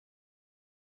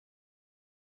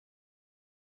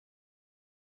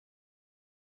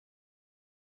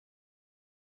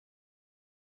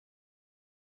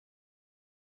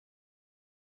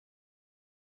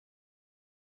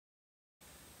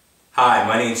Hi,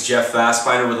 my name is Jeff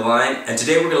Fastfinder with Align, and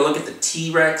today we're going to look at the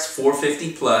Trex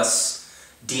 450 Plus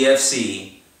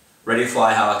DFC ready to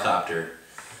fly helicopter.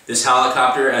 This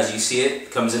helicopter, as you see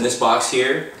it, comes in this box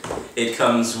here. It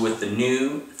comes with the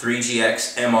new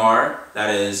 3GX MR,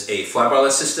 that is a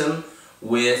flybarless system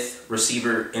with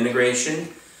receiver integration,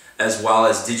 as well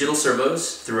as digital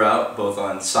servos throughout, both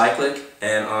on cyclic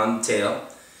and on tail.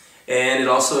 And it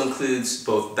also includes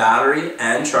both battery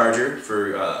and charger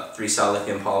for 3-cell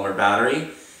lithium polymer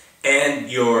battery,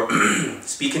 and your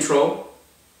speed control,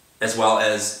 as well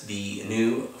as the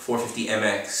new 450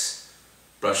 Mx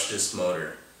Brushless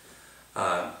Motor.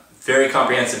 Very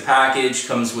comprehensive package,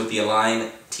 comes with the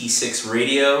Align T6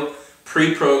 radio,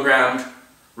 pre-programmed,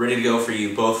 ready to go for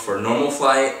you both for normal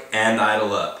flight and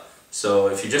idle up. So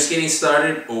if you're just getting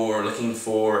started or looking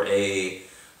for a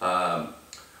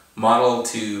model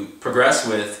to progress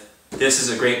with, this is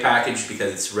a great package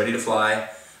because it's ready to fly.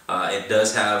 It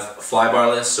does have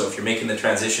Flybarless, so if you're making the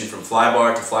transition from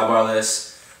Flybar to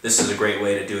Flybarless, this is a great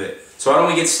way to do it. So why don't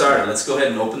we get started? Let's go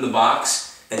ahead and open the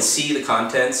box and see the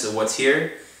contents of what's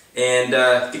here and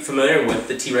get familiar with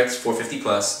the Trex 450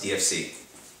 Plus DFC.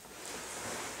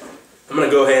 I'm going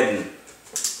to go ahead and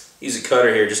use a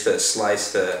cutter here just to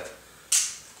slice the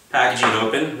packaging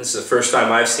open. This is the first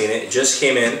time I've seen it. It just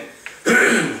came in.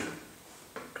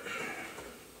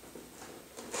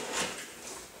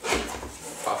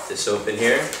 Pop this open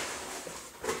here.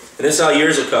 And this is how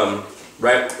yours will come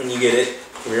right when you get it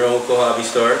from your local hobby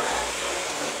store.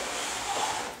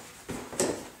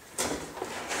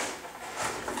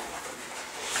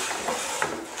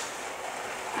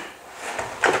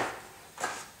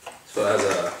 So it has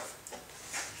a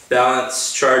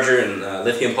balance, charger, and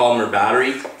lithium polymer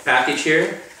battery package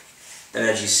here. And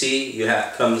as you see,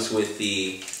 comes with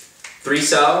the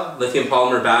 3-cell lithium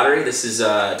polymer battery. This is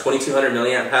a 2200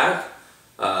 milliamp pack,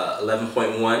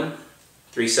 11.1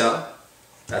 3-cell.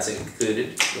 That's included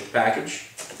with the package.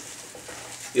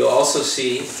 You'll also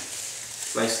see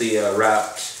nicely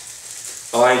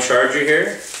wrapped Align charger here.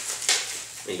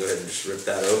 Let me go ahead and just rip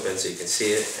that open so you can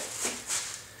see it.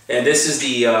 And this is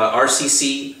the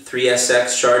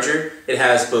RCC-3SX Charger. It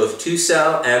has both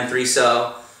 2-cell and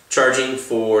 3-cell charging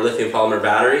for lithium polymer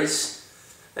batteries,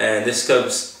 and this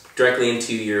comes directly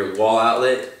into your wall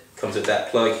outlet. Comes with that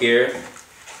plug here,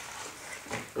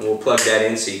 and we'll plug that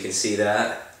in so you can see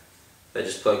that. That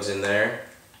just plugs in there.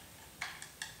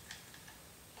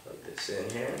 Plug this in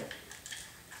here.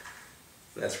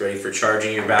 That's ready for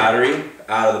charging your battery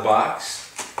out of the box.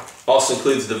 Also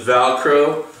includes the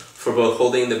Velcro for both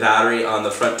holding the battery on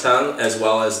the front tongue, as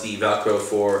well as the Velcro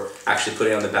for actually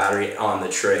putting on the battery on the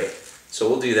tray. So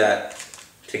we'll do that.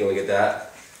 Take a look at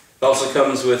that. It also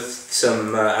comes with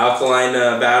some alkaline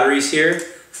batteries here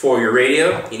for your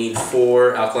radio. You need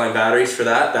 4 alkaline batteries for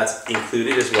that. That's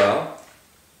included as well.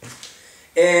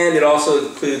 And it also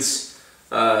includes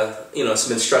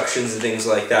some instructions and things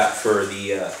like that for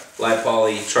the Lipo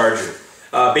charger.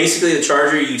 Basically, the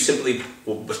charger, you simply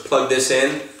will plug this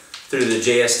in through the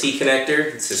Jst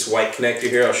Connector. It's this white connector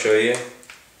here. I'll show you.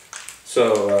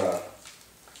 So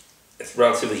it's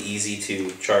relatively easy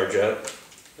to charge up.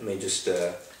 Let me just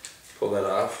pull that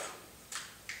off.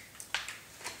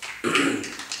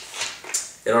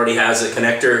 It already has a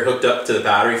connector hooked up to the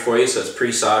battery for you, so it's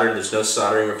pre-soldered. There's no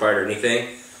soldering required or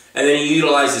anything. And then you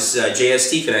utilize this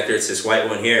Jst connector. It's this white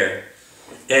one here.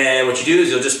 And what you do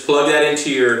is you'll just plug that into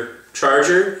your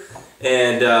charger,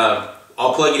 and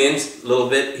I'll plug it in a little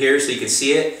bit here so you can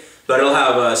see it. But it'll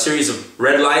have a series of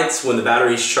red lights when the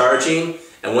battery is charging.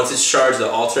 And once it's charged, they'll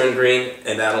all turn green,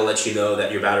 and that'll let you know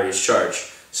that your battery is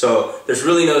charged. So there's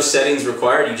really no settings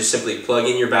required. You just simply plug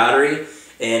in your battery,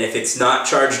 and if it's not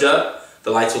charged up,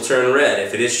 the lights will turn red.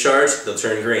 If it is charged, they'll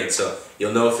turn green. So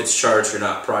you'll know if it's charged or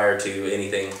not prior to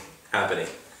anything happening.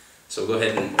 So we'll go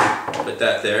ahead and put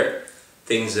that there.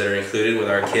 Things that are included with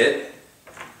our kit.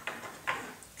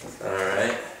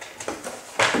 Alright.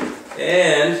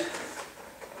 And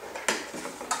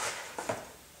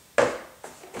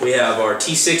we have our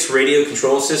T6 radio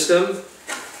control system.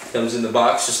 Comes in the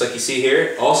box just like you see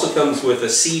here. Also comes with a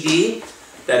CD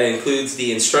that includes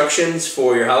the instructions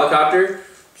for your helicopter.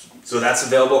 So that's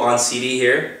available on CD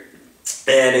here.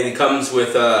 And it comes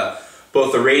with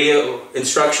both the radio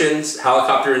instructions,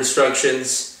 helicopter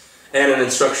instructions, and an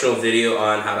instructional video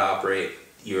on how to operate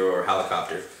your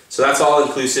helicopter. So that's all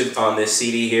inclusive on this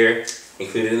CD here,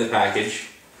 included in the package.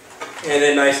 And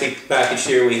then nicely packaged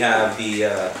here we have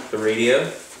the radio.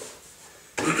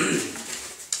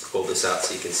 Pull this out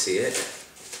so you can see it.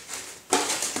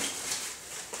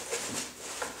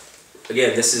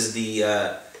 Again, this is the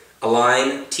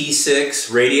Align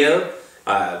T6 radio.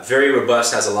 Very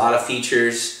robust, has a lot of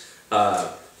features.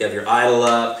 You have your idle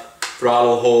up,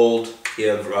 throttle hold, you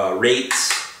have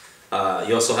rates,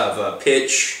 you also have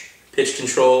pitch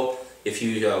control if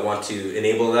you want to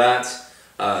enable that.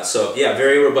 So yeah,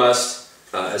 very robust.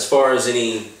 As far as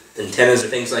any antennas or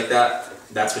things like that,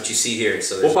 that's what you see here.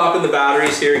 So we'll pop in the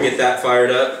batteries here, get that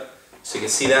fired up so you can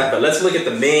see that. But let's look at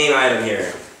the main item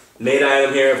here. The main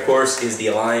item here, of course, is the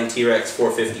Align Trex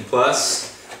 450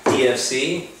 Plus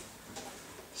DFC.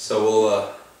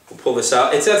 So we'll pull this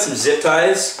out. It's got some zip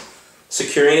ties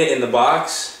securing it in the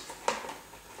box.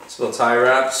 Some little tie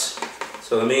wraps.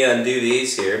 So let me undo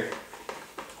these here,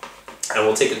 and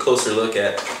we'll take a closer look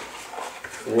at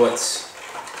what's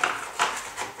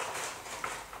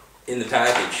in the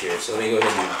package here. So let me go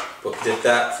ahead and dip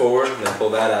that forward and then pull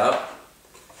that out.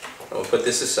 And we'll put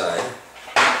this aside.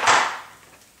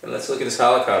 And let's look at this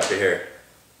helicopter here.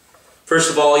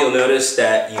 First of all, you'll notice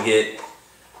that you get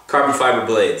carbon fiber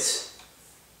blades.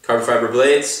 Carbon fiber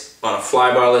blades on a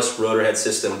flybarless rotor head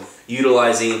system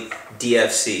utilizing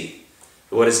DFC.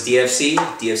 What is DFC?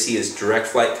 DFC is direct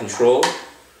flight control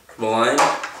from Align,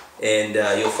 and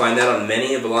you'll find that on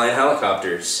many of Align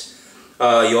helicopters.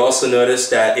 You'll also notice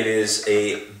that it is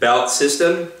a belt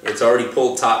system. It's already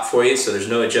pulled top for you, so there's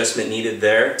no adjustment needed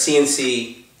there.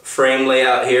 CNC frame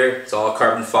layout here. It's all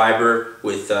carbon fiber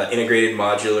with integrated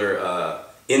modular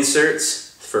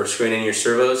inserts for screwing in your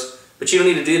servos. But you don't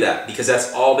need to do that because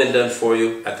that's all been done for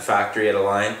you at the factory at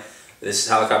Align. This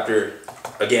helicopter,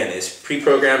 again, is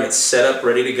pre-programmed. It's set up,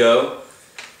 ready to go.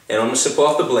 And I'm going to pull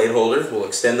off the blade holder. We'll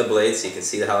extend the blade so you can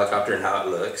see the helicopter and how it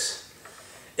looks.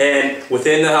 And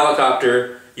within the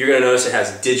helicopter, you're going to notice it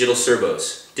has digital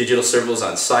servos. Digital servos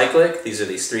on cyclic. These are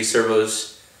these 3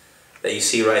 servos that you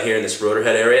see right here in this rotor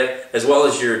head area, as well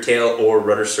as your tail or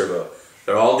rudder servo.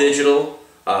 They're all digital,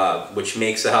 which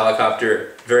makes the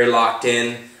helicopter very locked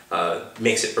in,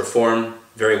 makes it perform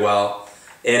very well.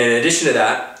 And in addition to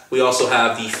that, we also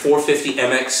have the 450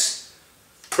 Mx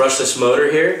Brushless Motor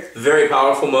here. Very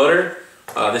powerful motor.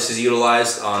 This is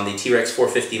utilized on the Trex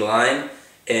 450 line,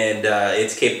 and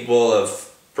it's capable of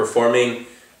performing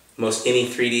most any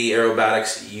 3D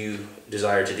aerobatics you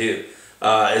desire to do.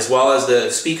 As well as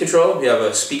the speed control. You have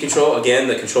a speed control. Again,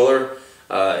 the controller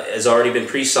has already been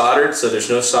pre-soldered, so there's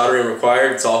no soldering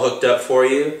required. It's all hooked up for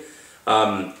you.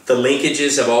 The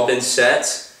linkages have all been set.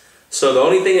 So the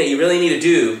only thing that you really need to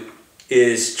do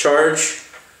is charge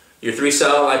your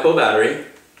 3-cell Lipo battery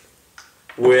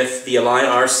with the Align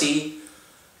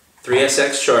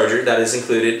RCC-3SX Charger that is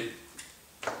included.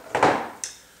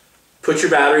 Put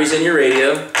your batteries in your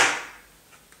radio,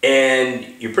 and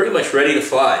you're pretty much ready to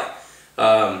fly.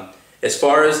 As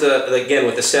far as again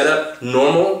with the setup,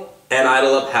 normal and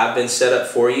idle up have been set up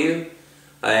for you.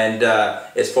 And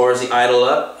as far as the idle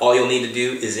up, all you'll need to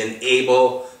do is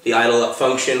enable the idle up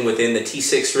function within the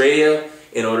T6 radio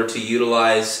in order to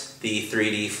utilize the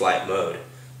 3D flight mode.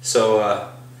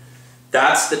 So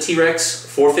that's the Trex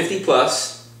 450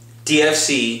 Plus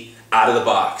DFC out of the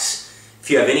box. If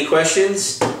you have any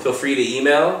questions, feel free to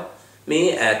email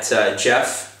me at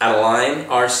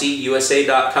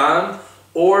jeff@alignrcusa.com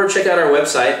or check out our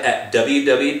website at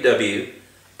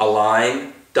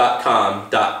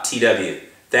www.align.com.tw.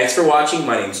 Thanks for watching.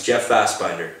 My name is Jeff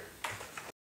Fassbinder.